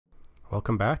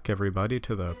Welcome back, everybody,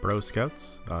 to the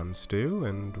Broscouts. I'm Stu,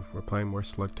 and we're playing more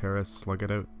Slugterra Slug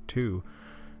 2.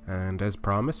 And as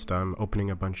promised, I'm opening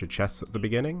a bunch of chests at the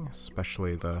beginning,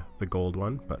 especially the gold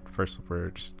one. But first,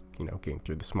 we're just, getting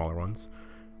through the smaller ones.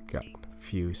 Got a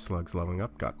few slugs leveling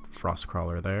up. Got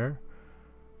Frostcrawler there.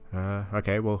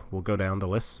 Okay, we'll go down the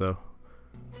list. So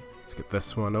let's get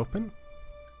this one open.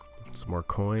 Some more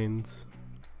coins.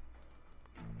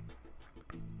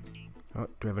 Oh,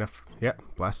 do we have enough? Yeah,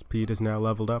 Blastpede is now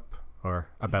leveled up, or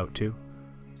about to.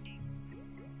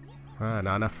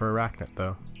 Not enough for Arachnid,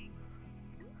 though.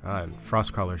 And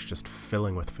Frostcrawler's just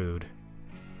filling with food.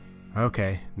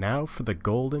 Okay, now for the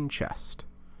golden chest.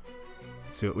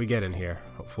 Let's see what we get in here.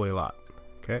 Hopefully a lot.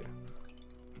 Okay.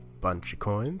 Bunch of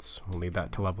coins. We'll need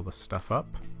that to level this stuff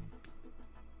up.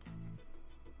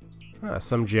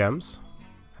 Some gems.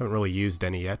 Haven't really used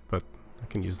any yet, but I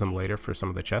can use them later for some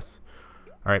of the chests.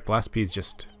 Alright, Blastpede's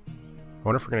just... I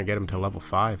wonder if we're going to get him to level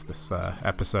 5 this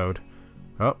episode.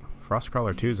 Oh,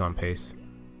 Frostcrawler 2's on pace.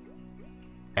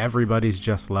 Everybody's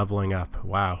just leveling up.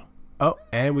 Wow. Oh,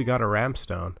 and we got a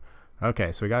Ramstone.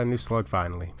 Okay, so we got a new slug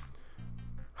finally.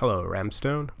 Hello,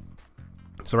 Ramstone.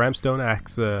 So Ramstone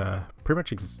acts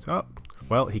pretty much... oh,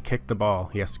 well, he kicked the ball.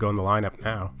 He has to go in the lineup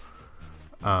now.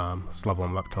 Let's level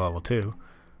him up to level 2.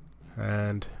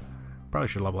 And probably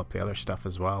should level up the other stuff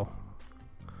as well.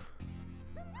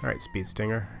 Alright, Speed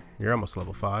Stinger, you're almost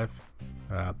level 5.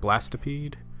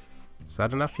 Blastipede, is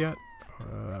that enough yet?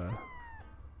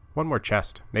 One more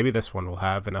chest. Maybe this one will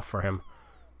have enough for him.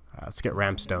 Let's get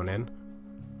Ramstone in.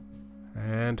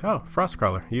 And, oh,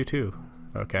 Frostcrawler, you too.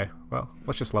 Okay, well,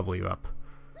 let's just level you up.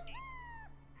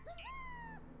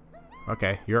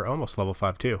 Okay, you're almost level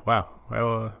 5 too. Wow,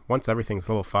 well, once everything's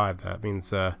level 5, that means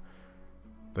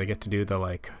they get to do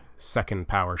the, second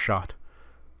power shot.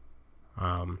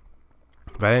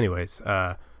 But anyways,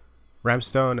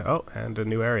 Ramstone, oh, and a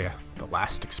new area, the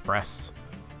Last Express.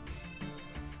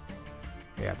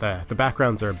 Yeah, the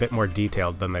backgrounds are a bit more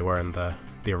detailed than they were in the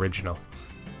original.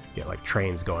 You get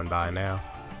trains going by now.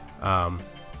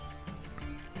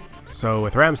 So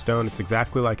with Ramstone, it's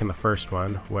exactly like in the first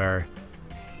one, where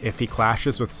if he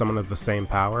clashes with someone of the same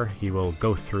power, he will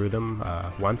go through them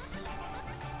once.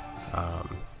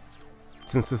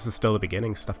 Since this is still the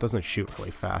beginning, stuff doesn't shoot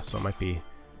really fast, so it might be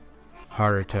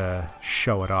harder to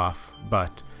show it off,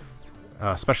 but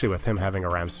especially with him having a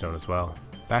Ramstone as well.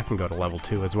 That can go to level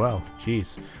 2 as well.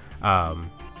 Jeez. But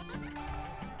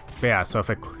yeah, so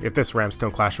if this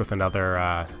Ramstone clashed with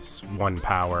another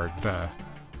one-powered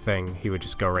thing, he would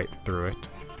just go right through it,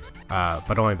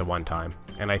 but only the one time.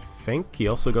 And I think he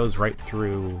also goes right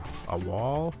through a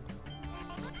wall?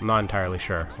 I'm not entirely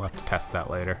sure. We'll have to test that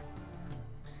later.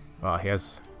 Well,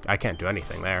 I can't do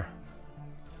anything there.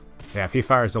 Yeah, if he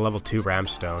fires a level 2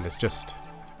 Ramstone, it's just...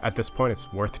 At this point,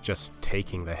 it's worth just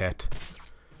taking the hit.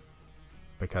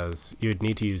 Because you'd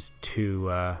need to use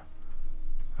 2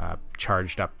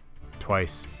 charged up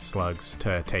twice slugs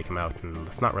to take him out, and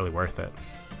that's not really worth it.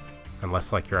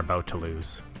 Unless, you're about to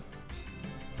lose.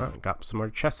 Oh, got some more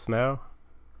chests now.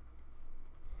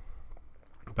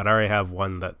 But I already have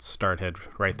one that started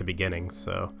right at the beginning,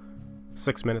 so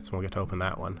 6 minutes and we'll get to open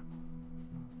that one.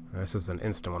 This is an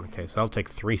instant one. Okay, so that'll take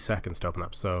 3 seconds to open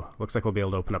up, so looks like we'll be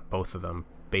able to open up both of them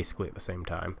basically at the same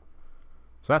time.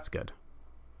 So that's good.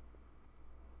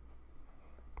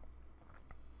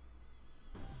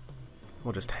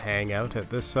 We'll just hang out at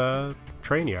this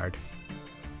train yard.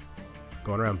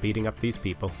 Going around beating up these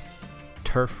people.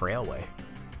 Turf Railway.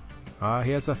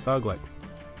 He has a Thuglet.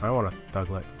 I want a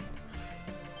Thuglet.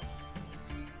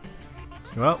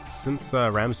 Well, since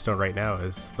Ramstone right now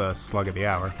is the slug of the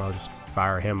hour, I'll just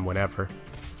fire him whenever.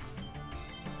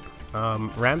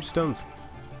 Ramstone's...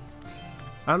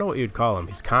 I don't know what you'd call him.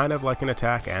 He's kind of like an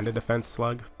attack and a defense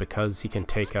slug, because he can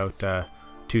take out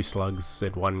 2 slugs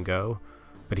in one go.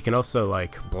 But he can also,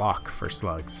 block for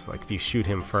slugs. If you shoot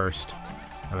him first,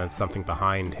 and then something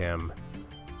behind him,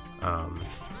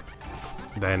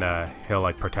 then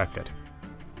he'll, protect it.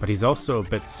 But he's also a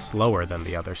bit slower than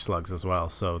the other slugs as well,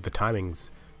 so the timings...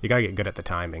 You gotta get good at the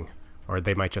timing, or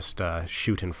they might just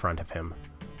shoot in front of him.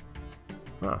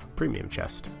 Ah, premium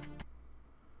chest.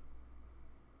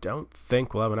 Don't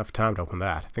think we'll have enough time to open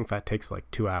that. I think that takes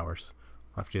 2 hours.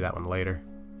 I'll have to do that one later.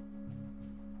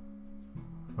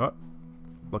 Oh,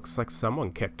 looks like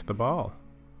someone kicked the ball.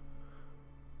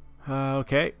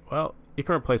 Okay, well, you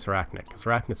can replace Arachnid, because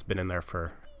Arachnid's been in there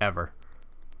forever.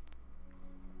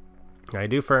 I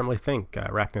do firmly think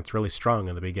Arachnid's really strong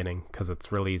in the beginning, because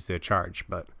it's really easy to charge,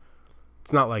 but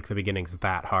it's not like the beginning's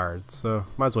that hard, so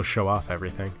might as well show off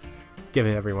everything. Give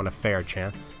everyone a fair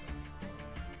chance.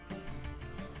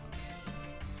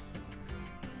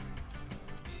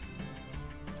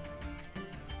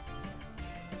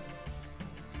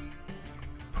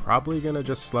 probably gonna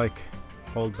just like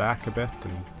hold back a bit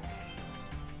and,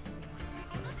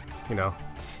 you know,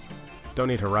 don't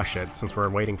need to rush it since we're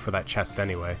waiting for that chest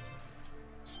anyway.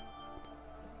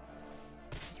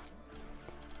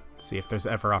 See if there's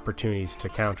ever opportunities to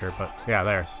counter, but yeah,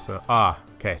 there's so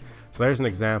okay. So there's an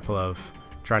example of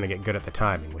trying to get good at the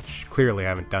timing, which clearly I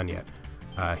haven't done yet.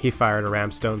 He fired a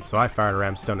ramstone, so I fired a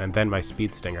ramstone and then my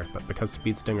speed stinger, but because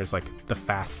speed stinger's like the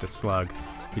fastest slug,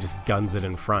 he just guns it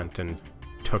in front and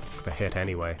took the hit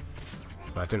anyway.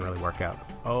 So that didn't really work out.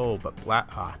 Oh, but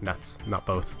nuts, not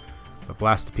both. But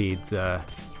Blastopede's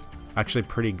actually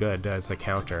pretty good as a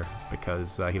counter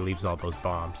because he leaves all those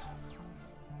bombs.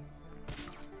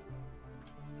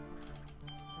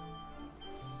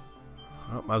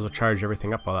 Oh, might as well charge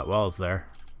everything up while that wall's there.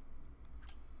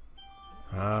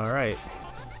 Alright.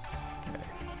 Okay.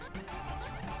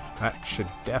 That should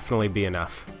definitely be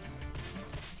enough.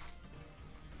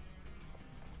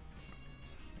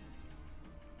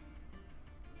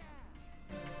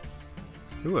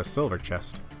 Ooh, a silver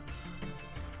chest.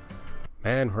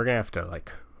 Man, we're gonna have to,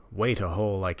 like, wait a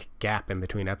whole, like, gap in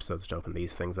between episodes to open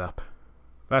these things up.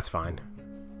 That's fine.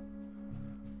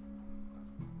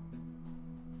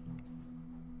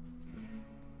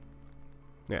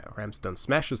 Yeah, Ramstone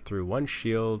smashes through one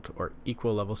shield or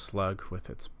equal level slug with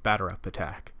its batter-up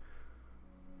attack.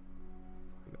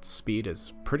 Its speed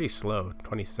is pretty slow.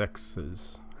 26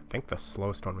 is, I think, the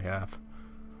slowest one we have.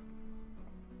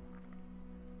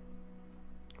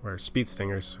 Where Speed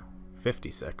Stinger's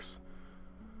 56.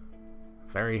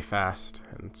 Very fast,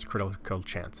 and its critical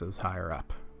chances higher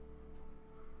up.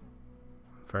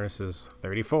 Furnace is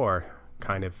 34,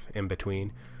 kind of in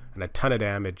between, and a ton of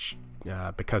damage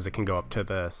because it can go up to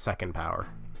the second power,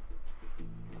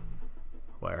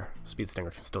 where Speed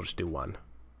Stinger can still just do one,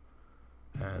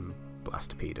 and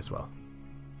Blastopede as well.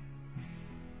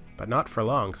 But not for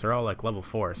long, so they're all like level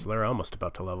 4, so they're almost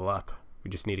about to level up. We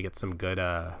just need to get some good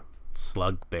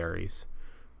slug berries.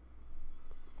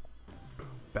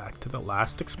 Back to the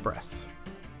last express.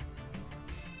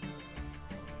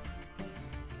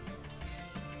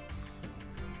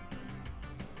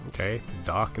 Okay,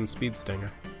 Doc and Speed Stinger.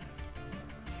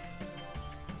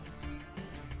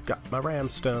 Got my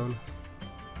Ramstone.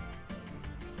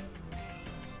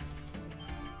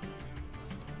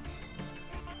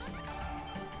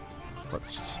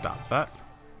 Let's just stop that.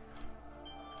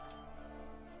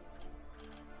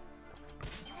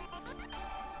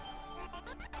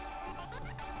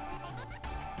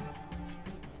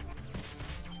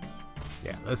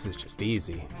 Yeah, this is just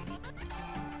easy.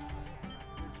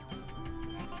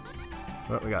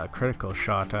 Well, we got a critical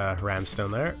shot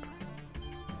Ramstone there.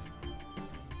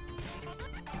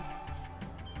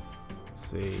 Let's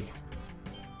see.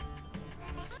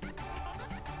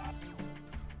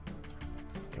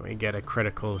 Can we get a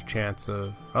critical chance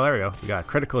of... Oh, there we go. We got a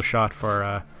critical shot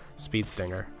for Speed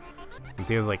Stinger. Since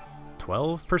he has like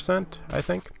 12%, I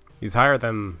think. He's higher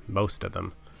than most of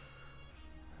them.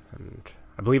 And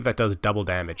I believe that does double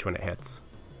damage when it hits.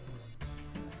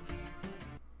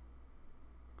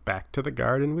 Back to the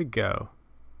garden we go.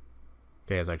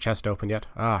 Okay, is our chest open yet?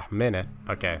 Minute.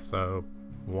 Okay, so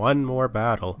one more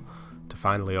battle to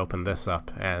finally open this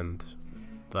up and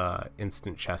the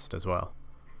instant chest as well.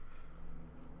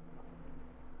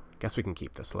 Guess we can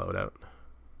keep this loadout.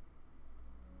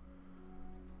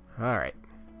 Alright.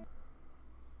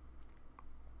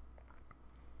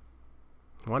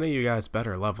 One of you guys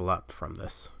better level up from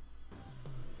this.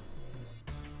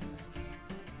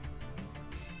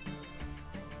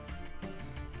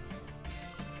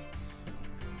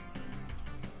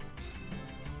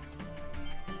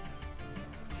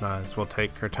 Might as well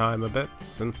take her time a bit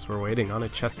since we're waiting on a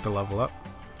chest to level up.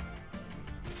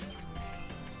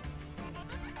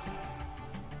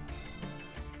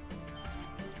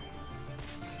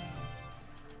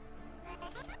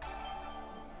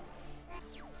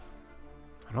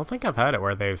 I don't think I've had it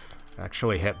where they've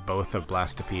actually hit both of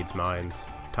Blastopede's mines.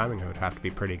 Timing would have to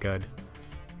be pretty good.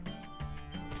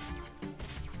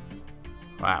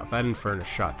 Wow, that Infernus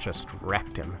shot just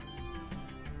wrecked him.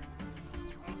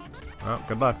 Well,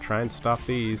 good luck. Try and stop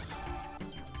these.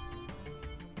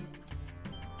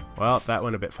 Well, that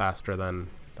went a bit faster than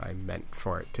I meant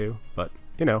for it to, but,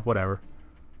 you know, whatever.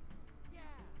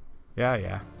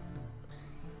 Yeah.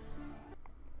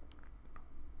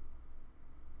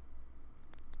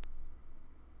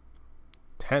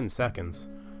 10 seconds.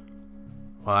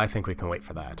 Well, I think we can wait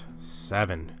for that.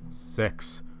 7,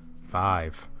 6,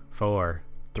 5, 4,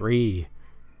 3,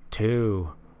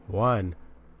 2, 1.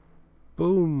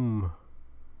 Boom.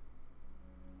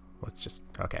 Let's just...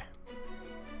 okay.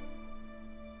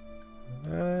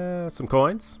 Some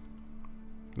coins.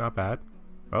 Not bad.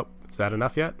 Oh, is that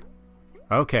enough yet?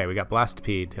 Okay, we got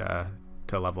Blastipede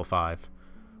to level 5.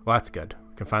 Well, that's good.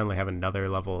 We can finally have another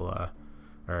level,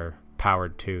 or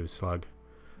powered 2 slug.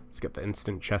 Let's get the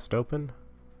instant chest open.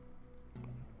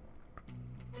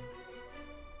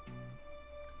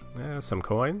 Some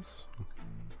coins.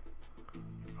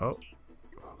 Oh,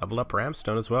 level up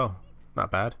Ramstone as well.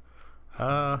 Not bad.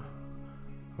 I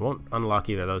won't unlock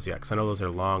either of those yet, because I know those are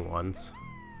long ones.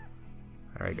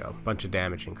 There we go. Bunch of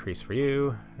damage increase for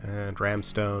you. And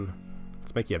Ramstone.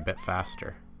 Let's make you a bit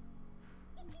faster.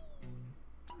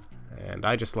 And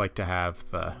I just like to have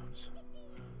the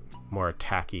more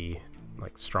attacky,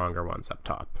 like stronger ones up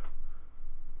top.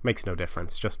 Makes no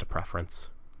difference, just a preference.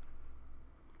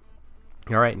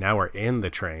 Alright, now we're in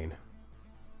the train.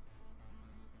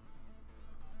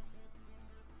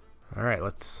 Alright,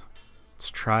 let's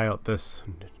try out this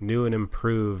new and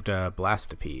improved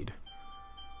Blastipede.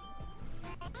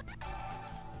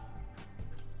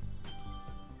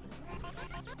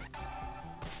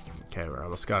 Okay, we're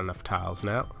almost got enough tiles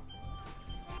now.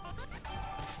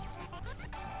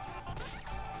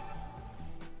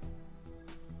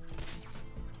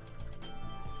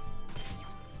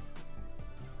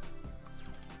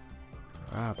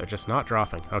 Ah, they're just not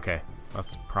dropping. Okay,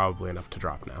 that's probably enough to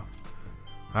drop now.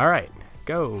 Alright,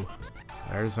 go!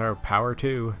 There's our power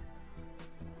 2.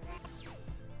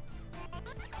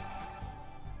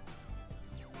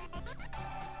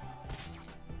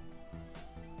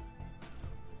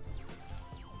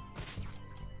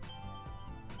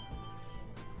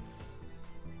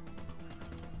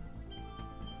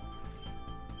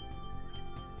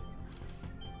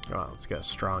 Oh, let's get a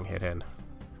strong hit in.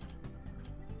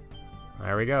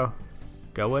 There we go.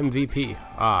 Go MVP.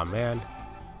 Aw, man.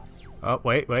 Oh,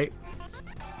 wait.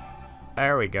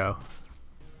 There we go.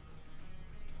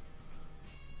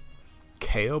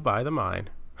 KO by the mine.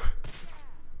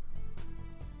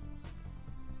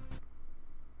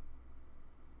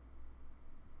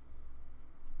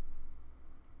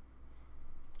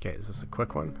 Okay, is this a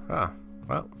quick one? Ah,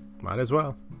 well, might as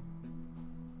well.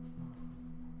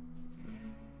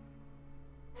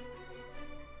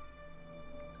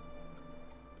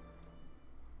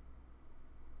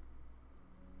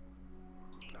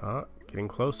 Oh, getting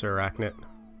closer, Arachnid.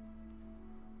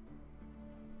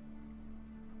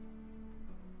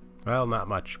 Well, not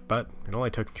much, but it only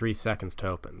took 3 seconds to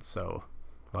open, so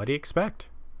what do you expect?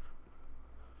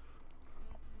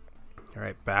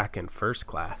 Alright, back in first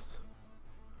class.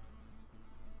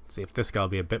 Let's see if this guy will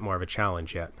be a bit more of a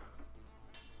challenge yet.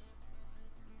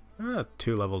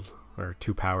 2 leveled, or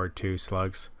 2 powered 2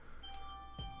 slugs.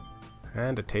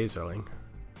 And a taserling.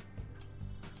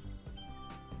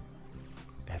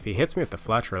 If he hits me with the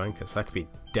Fletcherling, because that could be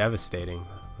devastating.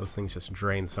 Those things just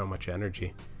drain so much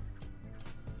energy.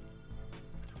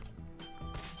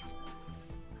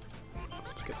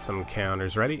 Let's get some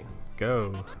counters ready.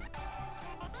 Go.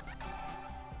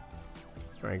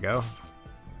 There we go.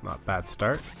 Not bad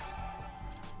start.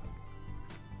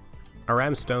 Our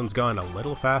Ramstone's gone a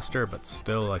little faster, but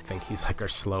still I think he's like our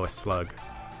slowest slug.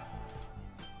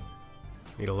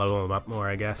 Need to level him up more,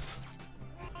 I guess.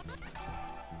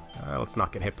 Let's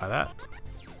not get hit by that.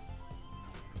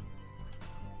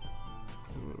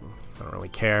 I don't really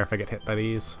care if I get hit by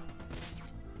these.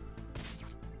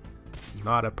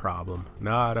 Not a problem.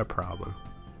 Not a problem.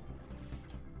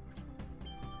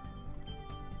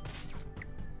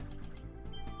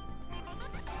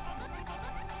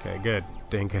 Okay, good.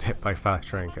 Didn't get hit by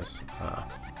Flatrankus.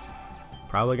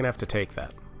 Probably gonna have to take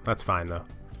that. That's fine though.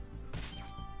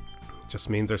 Just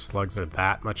means our slugs are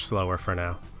that much slower for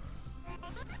now.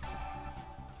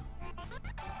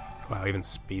 Wow, even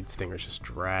Speed Stinger's just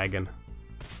dragging.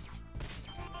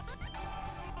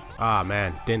 Ah,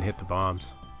 man, didn't hit the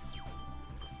bombs.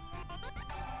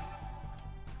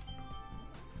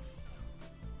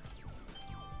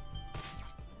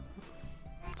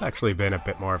 It's actually been a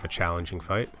bit more of a challenging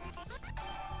fight.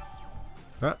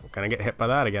 Oh, gonna get hit by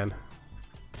that again.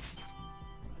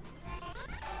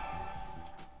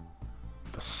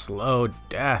 The slow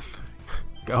death.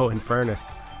 Go,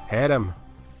 Infernus. Hit him.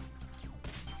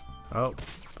 Oh,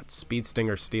 but Speed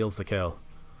Stinger steals the kill.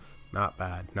 Not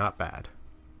bad, not bad.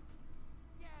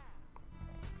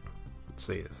 Let's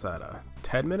see, is that a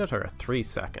 10-minute or a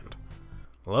 3-second?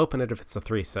 I'll open it if it's a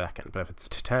 3-second, but if it's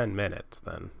 10 minutes,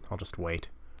 then I'll just wait.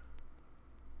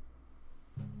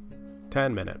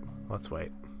 10-minute. Let's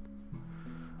wait.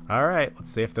 Alright,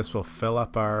 let's see if this will fill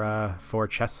up our 4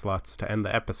 chest slots to end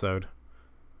the episode.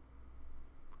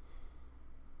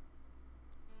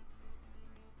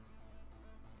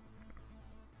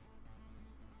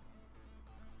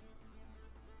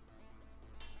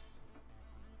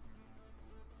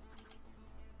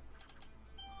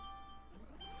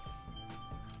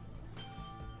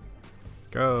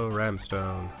 Go,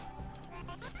 Ramstone.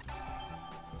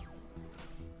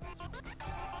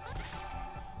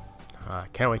 I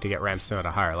can't wait to get Ramstone at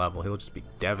a higher level. He'll just be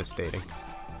devastating.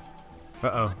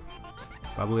 Uh-oh.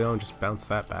 Bubbleon just bounced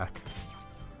that back.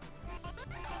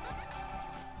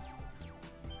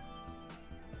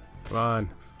 Come on.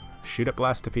 Shoot at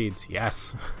Blastopedes.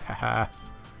 Yes. Haha.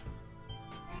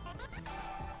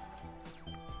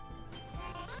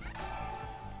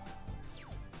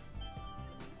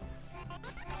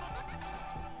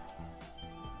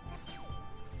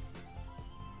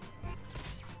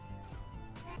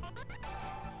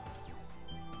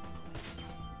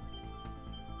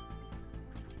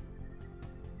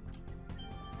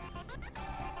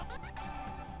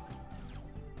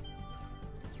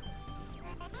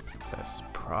 This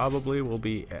probably will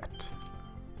be it.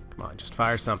 Come on, just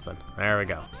fire something. There we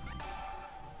go.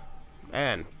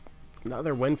 Man,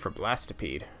 another win for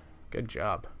Blastopede. Good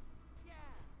job.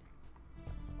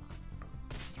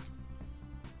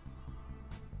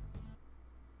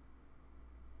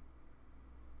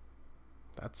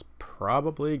 That's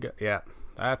probably good. Yeah,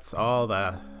 that's all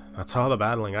the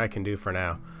battling I can do for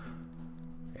now.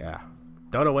 Yeah,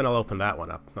 don't know when I'll open that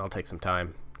one up. That'll take some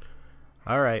time.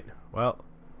 All right. Well,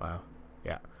 wow.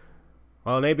 Yeah.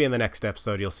 Well, maybe in the next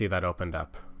episode you'll see that opened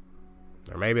up.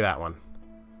 Or maybe that one.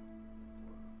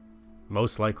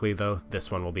 Most likely, though, this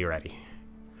one will be ready.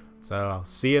 So I'll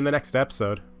see you in the next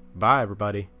episode. Bye,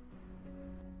 everybody.